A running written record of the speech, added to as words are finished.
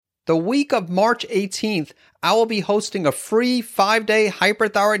The week of March 18th, I will be hosting a free 5-day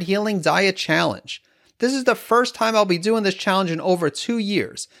hyperthyroid healing diet challenge. This is the first time I'll be doing this challenge in over 2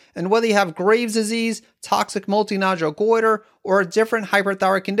 years. And whether you have Graves' disease, toxic multinodular goiter, or a different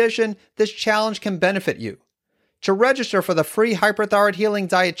hyperthyroid condition, this challenge can benefit you. To register for the free hyperthyroid healing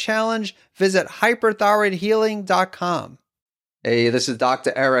diet challenge, visit hyperthyroidhealing.com. Hey, this is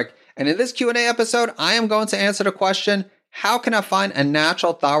Dr. Eric, and in this Q&A episode, I am going to answer the question, how can I find a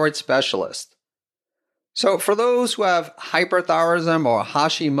natural thyroid specialist? So for those who have hyperthyroidism or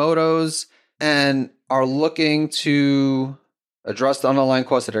Hashimoto's and are looking to address the underlying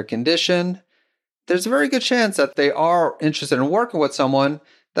cause of their condition, there's a very good chance that they are interested in working with someone,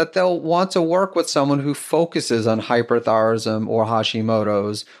 that they'll want to work with someone who focuses on hyperthyroidism or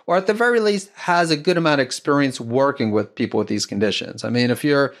Hashimoto's, or at the very least has a good amount of experience working with people with these conditions. I mean, if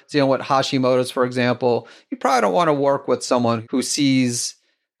you're dealing with Hashimoto's, for example, you probably don't want to work with someone who sees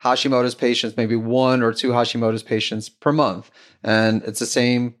Hashimoto's patients, maybe 1 or 2 Hashimoto's patients per month. And it's the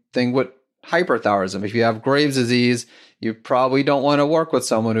same thing with hyperthyroidism. If you have Graves' disease, you probably don't want to work with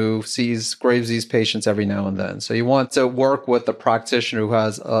someone who sees Graves' disease patients every now and then. So you want to work with a practitioner who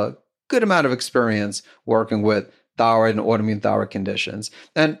has a good amount of experience working with thyroid and autoimmune thyroid conditions.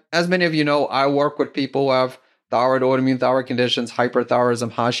 And as many of you know, I work with people who have thyroid, autoimmune thyroid conditions,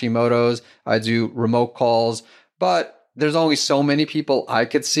 hyperthyroidism, Hashimoto's. I do remote calls, but there's only so many people I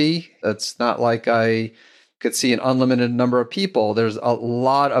could see. It's not like I could see an unlimited number of people. There's a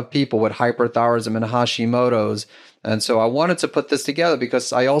lot of people with hyperthyroidism and Hashimoto's. And so I wanted to put this together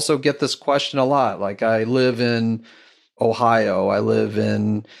because I also get this question a lot. Like, I live in Ohio, I live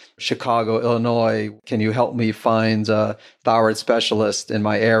in Chicago, Illinois. Can you help me find a thyroid specialist in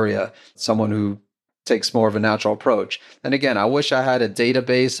my area? Someone who takes more of a natural approach. And again, I wish I had a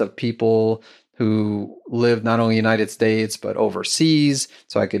database of people who live not only in the United States, but overseas.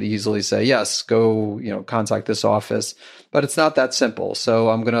 So I could easily say, yes, go, contact this office, but it's not that simple. So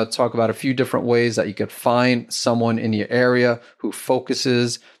I'm going to talk about a few different ways that you could find someone in your area who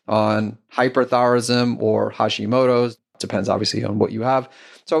focuses on hyperthyroidism or Hashimoto's. Depends obviously on what you have.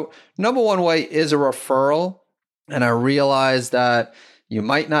 So number one way is a referral. And I realize that you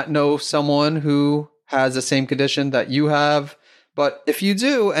might not know someone who has the same condition that you have. But if you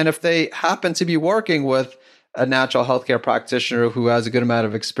do, and if they happen to be working with a natural healthcare practitioner who has a good amount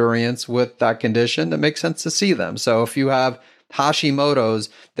of experience with that condition, it makes sense to see them. So if you have Hashimoto's,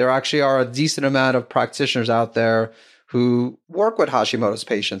 there actually are a decent amount of practitioners out there who work with Hashimoto's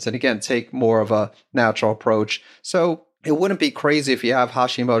patients and again, take more of a natural approach. So it wouldn't be crazy if you have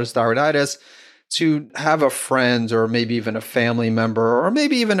Hashimoto's thyroiditis to have a friend or maybe even a family member or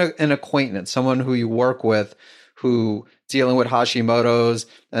maybe even an acquaintance, someone who you work with who dealing with Hashimoto's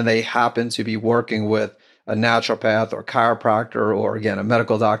and they happen to be working with a naturopath or chiropractor or again, a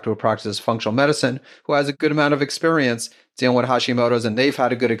medical doctor who practices functional medicine who has a good amount of experience dealing with Hashimoto's and they've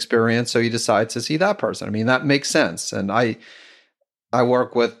had a good experience. So you decide to see that person. I mean, that makes sense. And I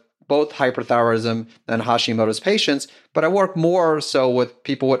work with both hyperthyroidism and Hashimoto's patients, but I work more so with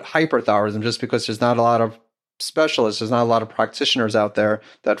people with hyperthyroidism just because there's not a lot of specialists, there's not a lot of practitioners out there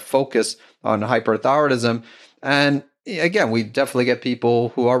that focus on hyperthyroidism. And again, we definitely get people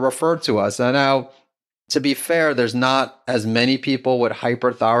who are referred to us. And now, to be fair, there's not as many people with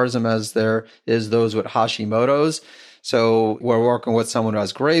hyperthyroidism as there is those with Hashimoto's. So we're working with someone who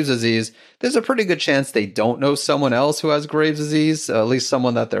has Graves' disease. There's a pretty good chance they don't know someone else who has Graves' disease, at least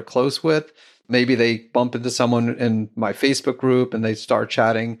someone that they're close with. Maybe they bump into someone in my Facebook group and they start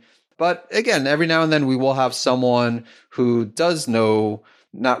chatting. But again, every now and then we will have someone who does know,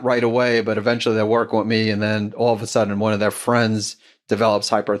 not right away, but eventually they're working with me. And then all of a sudden one of their friends develops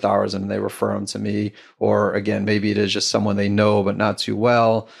hyperthyroidism and they refer them to me. Or again, maybe it is just someone they know, but not too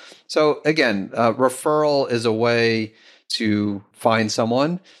well. So again, referral is a way to find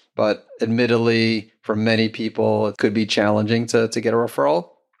someone, but admittedly for many people, it could be challenging to get a referral.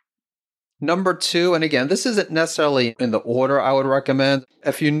 Number 2, and again, this isn't necessarily in the order I would recommend.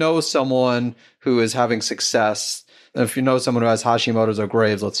 If you know someone who is having success, if you know someone who has Hashimoto's or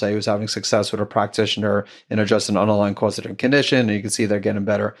Graves', let's say, who's having success with a practitioner in addressing an underlying cause of their condition, and you can see they're getting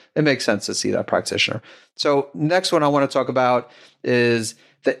better, it makes sense to see that practitioner. So next one I want to talk about is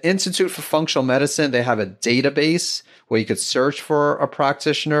the Institute for Functional Medicine. They have a database where you could search for a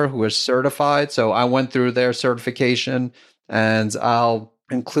practitioner who is certified. So I went through their certification, and I'll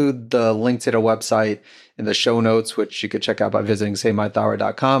include the link to the website in the show notes, which you could check out by visiting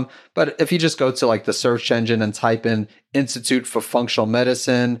savemythyroid.com. But if you just go to like the search engine and type in Institute for Functional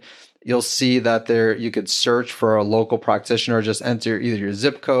Medicine, you'll see that there you could search for a local practitioner, just enter either your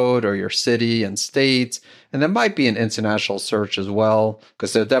zip code or your city and state. And there might be an international search as well,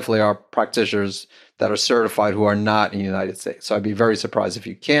 because there definitely are practitioners that are certified who are not in the United States. So I'd be very surprised if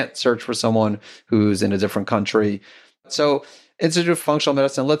you can't search for someone who's in a different country. So Institute of Functional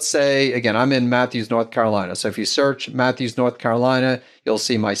Medicine, let's say, again, I'm in Matthews, North Carolina. So if you search Matthews, North Carolina, you'll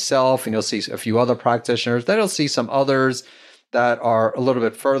see myself and you'll see a few other practitioners. Then you'll see some others that are a little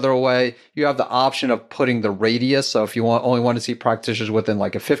bit further away. You have the option of putting the radius. So if you only want to see practitioners within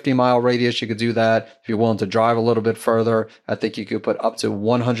like a 50-mile radius, you could do that. If you're willing to drive a little bit further, I think you could put up to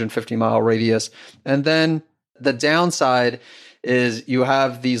 150-mile radius. And then the downside is you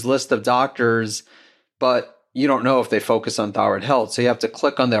have these list of doctors, but you don't know if they focus on thyroid health. So you have to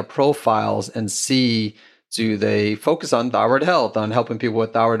click on their profiles and see, do they focus on thyroid health, on helping people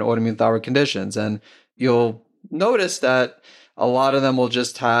with thyroid and autoimmune thyroid conditions? And you'll notice that a lot of them will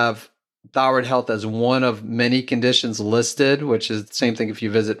just have thyroid health as one of many conditions listed, which is the same thing if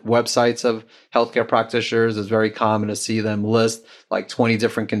you visit websites of healthcare practitioners. It's very common to see them list like 20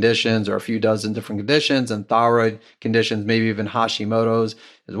 different conditions or a few dozen different conditions, and thyroid conditions, maybe even Hashimoto's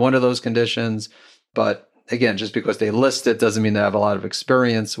is one of those conditions. But again, just because they list it doesn't mean they have a lot of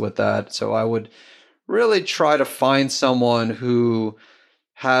experience with that. So I would really try to find someone who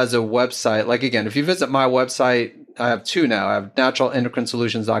has a website. Like, again, if you visit my website, I have two now. I have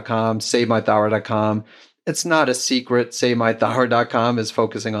naturalendocrinesolutions.com, savemythyroid.com. It's not a secret. Savemythyroid.com is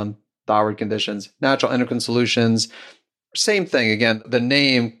focusing on thyroid conditions. Natural Endocrine Solutions, same thing. Again, the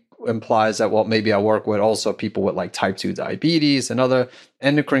name implies that, well, maybe I work with also people with like type 2 diabetes and other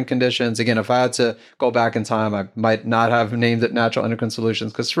endocrine conditions. Again, if I had to go back in time, I might not have named it Natural Endocrine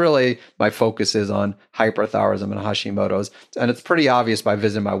Solutions, because really my focus is on hyperthyroidism and Hashimoto's. And it's pretty obvious by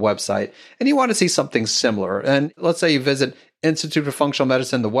visiting my website. And you want to see something similar. And let's say you visit Institute of Functional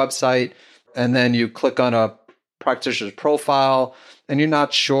Medicine, the website, and then you click on a practitioner's profile and you're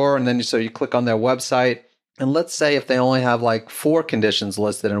not sure. And then so you click on their website. And let's say if they only have like 4 conditions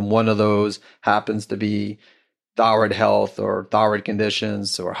listed and one of those happens to be thyroid health or thyroid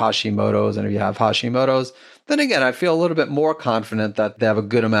conditions or Hashimoto's, and if you have Hashimoto's, then again, I feel a little bit more confident that they have a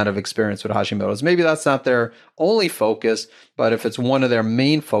good amount of experience with Hashimoto's. Maybe that's not their only focus, but if it's one of their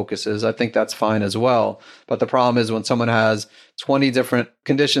main focuses, I think that's fine as well. But the problem is when someone has 20 different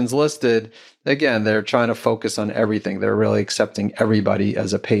conditions listed, again, they're trying to focus on everything. They're really accepting everybody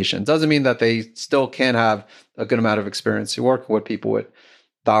as a patient. Doesn't mean that they still can't have a good amount of experience working with people with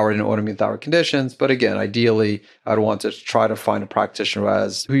thyroid and autoimmune thyroid conditions. But again, ideally, I'd want to try to find a practitioner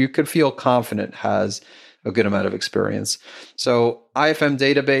who you could feel confident has a good amount of experience. So IFM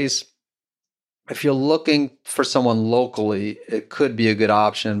database, if you're looking for someone locally, it could be a good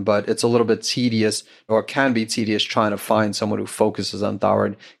option, but it's a little bit tedious, or can be tedious, trying to find someone who focuses on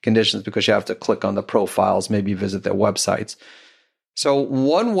thyroid conditions, because you have to click on the profiles, maybe visit their websites. So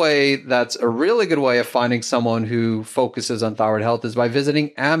one way that's a really good way of finding someone who focuses on thyroid health is by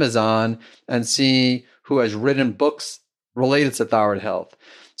visiting Amazon and see who has written books related to thyroid health.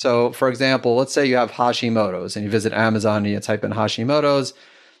 So for example, let's say you have Hashimoto's and you visit Amazon and you type in Hashimoto's,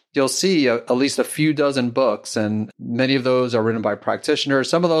 you'll see at least a few dozen books, and many of those are written by practitioners.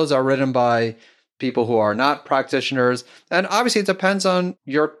 Some of those are written by people who are not practitioners. And obviously it depends on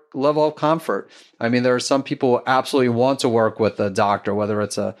your level of comfort. I mean, there are some people who absolutely want to work with a doctor, whether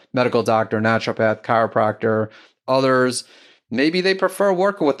it's a medical doctor, naturopath, chiropractor. Others, maybe they prefer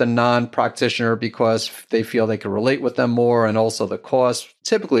working with a non-practitioner because they feel they can relate with them more, and also the cost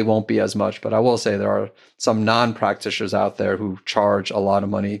typically won't be as much. But I will say there are some non-practitioners out there who charge a lot of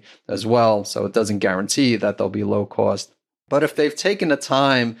money as well, so it doesn't guarantee that they'll be low cost. But if they've taken the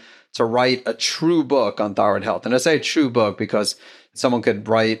time to write a true book on thyroid health, and I say true book because someone could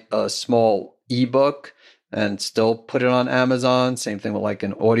write a small ebook and still put it on Amazon. Same thing with like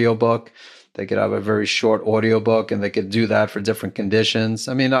an audiobook. They could have a very short audiobook and they could do that for different conditions.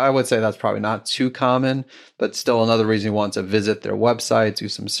 I mean, I would say that's probably not too common, but still another reason you want to visit their website, do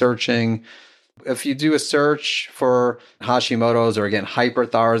some searching. If you do a search for Hashimoto's, or again,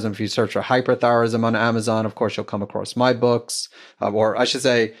 hyperthyroidism, if you search for hyperthyroidism on Amazon, of course, you'll come across my books, or I should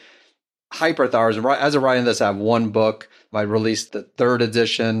say hyperthyroidism. As of writing this, I have one book. I released the 3rd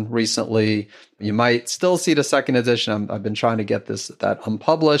edition recently. You might still see the 2nd edition. I've been trying to get that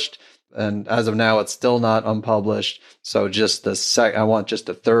unpublished. And as of now, it's still not unpublished. So just I want just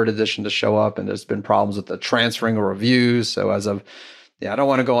the 3rd edition to show up. And there's been problems with the transferring of reviews. So I don't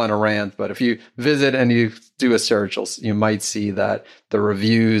want to go on a rant, but if you visit and you do a search, you might see that the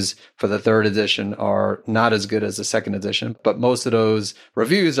reviews for the third edition are not as good as the second edition, but most of those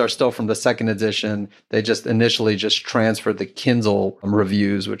reviews are still from the second edition. They just initially just transferred the Kindle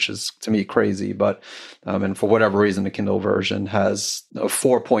reviews, which is to me crazy. But, and for whatever reason, the Kindle version has a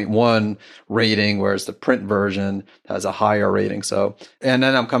 4.1 rating, whereas the print version has a higher rating. So, and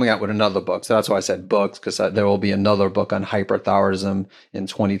then I'm coming out with another book. So that's why I said books, because there will be another book on hyperthyroidism in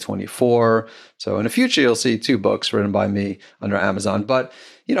 2024. So in the future, you'll see 2 books written by me under Amazon. But,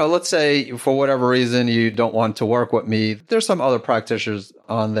 let's say for whatever reason you don't want to work with me, there's some other practitioners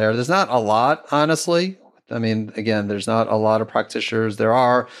on there. There's not a lot, honestly. I mean, again, there's not a lot of practitioners. There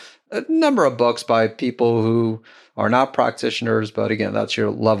are a number of books by people who are not practitioners, but again, that's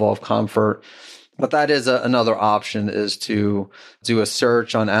your level of comfort. But that is another option, is to do a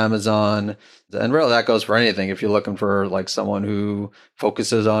search on Amazon. And really that goes for anything. If you're looking for like someone who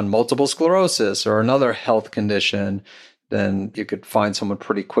focuses on multiple sclerosis or another health condition, then you could find someone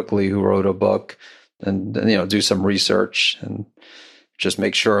pretty quickly who wrote a book and do some research and just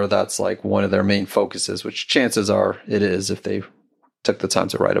make sure that's like one of their main focuses, which chances are it is if they took the time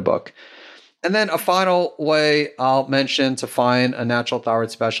to write a book. And then a final way I'll mention to find a natural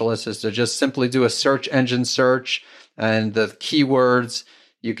thyroid specialist is to just simply do a search engine search, and the keywords,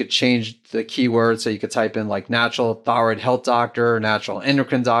 you could change the keywords. So you could type in like natural thyroid health doctor, natural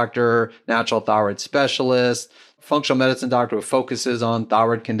endocrine doctor, natural thyroid specialist, functional medicine doctor who focuses on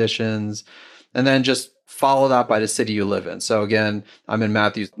thyroid conditions, and then just follow that by the city you live in. So again, I'm in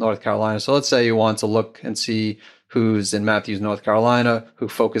Matthews, North Carolina. So let's say you want to look and see who's in Matthews, North Carolina, who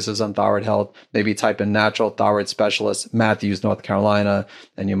focuses on thyroid health. Maybe type in natural thyroid specialist, Matthews, North Carolina,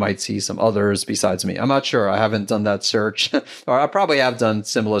 and you might see some others besides me. I'm not sure. I haven't done that search, or I probably have done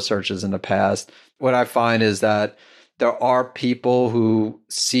similar searches in the past. What I find is that there are people who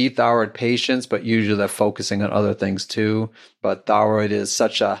see thyroid patients, but usually they're focusing on other things too. But thyroid is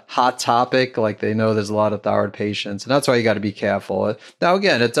such a hot topic. Like they know there's a lot of thyroid patients, and that's why you got to be careful. Now,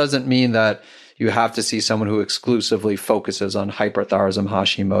 again, it doesn't mean that you have to see someone who exclusively focuses on hyperthyroidism,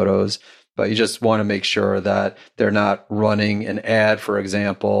 Hashimoto's, but you just want to make sure that they're not running an ad, for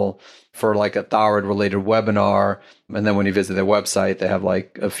example, for like a thyroid related webinar. And then when you visit their website, they have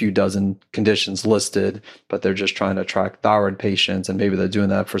like a few dozen conditions listed, but they're just trying to attract thyroid patients. And maybe they're doing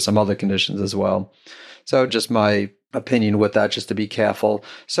that for some other conditions as well. So just my opinion with that, just to be careful.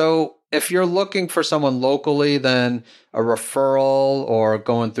 So if you're looking for someone locally, then a referral or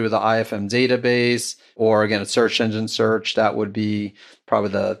going through the IFM database, or again, a search engine search, that would be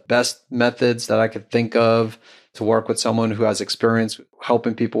probably the best methods that I could think of to work with someone who has experience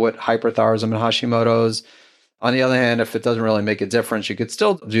helping people with hyperthyroidism and Hashimoto's. On the other hand, if it doesn't really make a difference, you could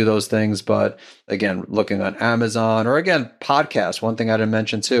still do those things. But again, looking on Amazon, or again, podcasts. One thing I didn't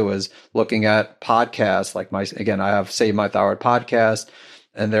mention too is looking at podcasts. Like I have Save My Thyroid podcast,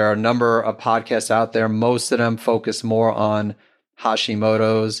 and there are a number of podcasts out there. Most of them focus more on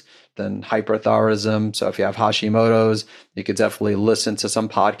Hashimoto's than hyperthyroidism. So if you have Hashimoto's, you could definitely listen to some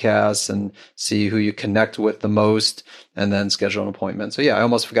podcasts and see who you connect with the most, and then schedule an appointment. So yeah, I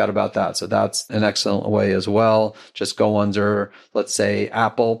almost forgot about that. So that's an excellent way as well. Just go under, let's say,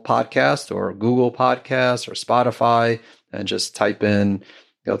 Apple Podcast or Google Podcast or Spotify, and just type in,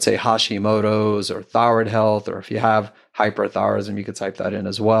 let's say, Hashimoto's or thyroid health, or if you have hyperthyroidism, you could type that in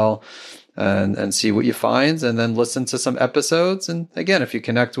as well. And see what you find, and then listen to some episodes. And again, if you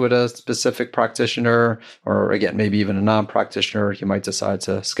connect with a specific practitioner, or again, maybe even a non-practitioner, you might decide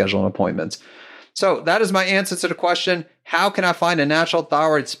to schedule an appointment. So that is my answer to the question, how can I find a natural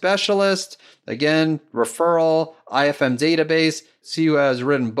thyroid specialist? Again, referral, IFM database, see who has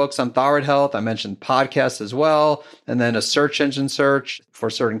written books on thyroid health. I mentioned podcasts as well, and then a search engine search for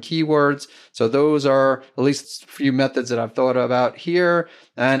certain keywords. So those are at least a few methods that I've thought about here.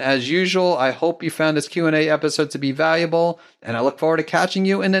 And as usual, I hope you found this Q&A episode to be valuable, and I look forward to catching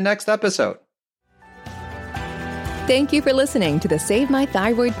you in the next episode. Thank you for listening to the Save My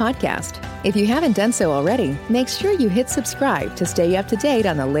Thyroid podcast. If you haven't done so already, make sure you hit subscribe to stay up to date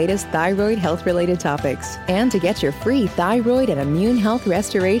on the latest thyroid health-related topics. And to get your free thyroid and immune health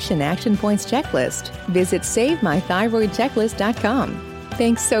restoration action points checklist, visit SaveMyThyroidChecklist.com.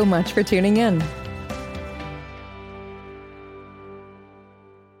 Thanks so much for tuning in.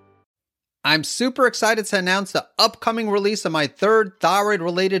 I'm super excited to announce the upcoming release of my third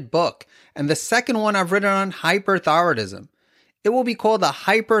thyroid-related book, and the second one I've written on hyperthyroidism. It will be called the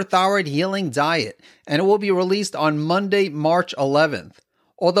Hyperthyroid Healing Diet, and it will be released on Monday, March 11th.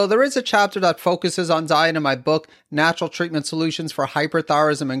 Although there is a chapter that focuses on diet in my book, Natural Treatment Solutions for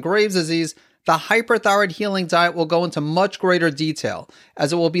Hyperthyroidism and Graves' Disease, the Hyperthyroid Healing Diet will go into much greater detail,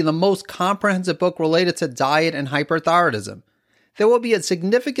 as it will be the most comprehensive book related to diet and hyperthyroidism. there will be a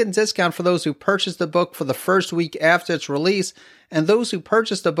significant discount for those who purchase the book for the first week after its release, and those who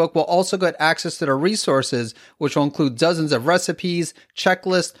purchase the book will also get access to the resources, which will include dozens of recipes,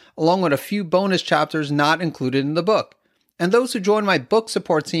 checklists, along with a few bonus chapters not included in the book. And those who join my book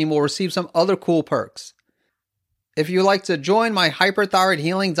support team will receive some other cool perks. If you'd like to join my Hyperthyroid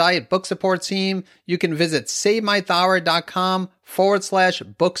Healing Diet book support team, you can visit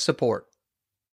SaveMyThyroid.com/book support.